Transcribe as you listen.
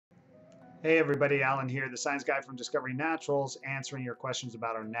Hey everybody, Alan here, the science guy from Discovery Naturals, answering your questions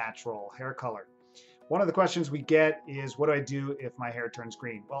about our natural hair color. One of the questions we get is, what do I do if my hair turns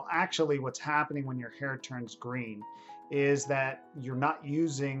green? Well, actually, what's happening when your hair turns green is that you're not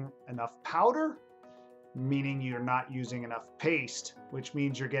using enough powder, meaning you're not using enough paste, which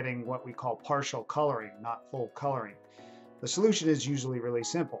means you're getting what we call partial coloring, not full coloring. The solution is usually really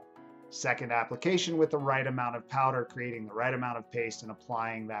simple. Second application with the right amount of powder, creating the right amount of paste and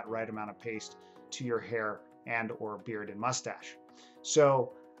applying that right amount of paste to your hair and or beard and mustache.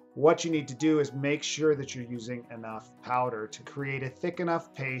 So what you need to do is make sure that you're using enough powder to create a thick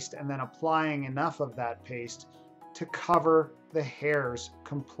enough paste and then applying enough of that paste to cover the hairs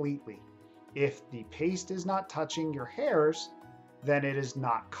completely. If the paste is not touching your hairs, then it is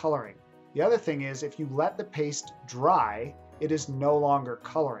not coloring. The other thing is, if you let the paste dry, it is no longer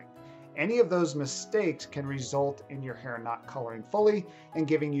coloring. Any of those mistakes can result in your hair not coloring fully and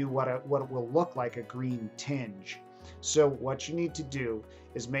giving you what will look like a green tinge. So what you need to do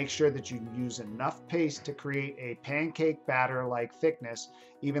is make sure that you use enough paste to create a pancake batter like thickness,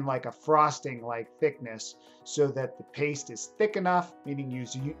 even like a frosting like thickness, so that the paste is thick enough, meaning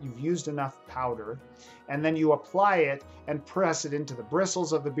you've used enough powder, and then you apply it and press it into the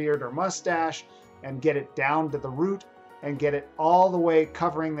bristles of the beard or mustache and get it down to the root and get it all the way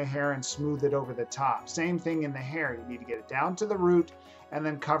covering the hair and smooth it over the top. Same thing in the hair. You need to get it down to the root and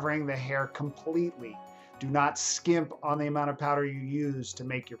then covering the hair completely. Do not skimp on the amount of powder you use to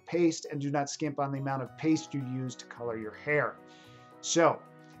make your paste, and do not skimp on the amount of paste you use to color your hair. So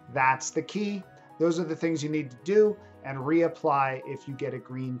that's the key. Those are the things you need to do, and reapply if you get a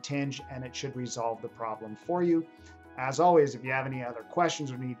green tinge, and it should resolve the problem for you. As always, if you have any other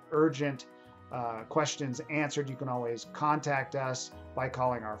questions or need urgent questions answered, you can always contact us by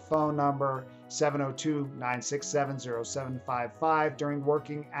calling our phone number 702-967-0755 during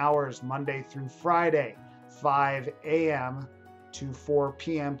working hours, Monday through Friday, 5 a.m. to 4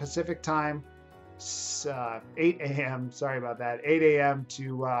 p.m. Pacific time, 8 a.m. Sorry about that, 8 a.m.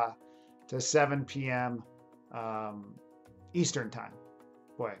 to 7 p.m. Eastern time.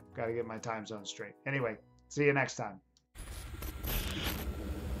 Boy, got to get my time zone straight. Anyway, see you next time.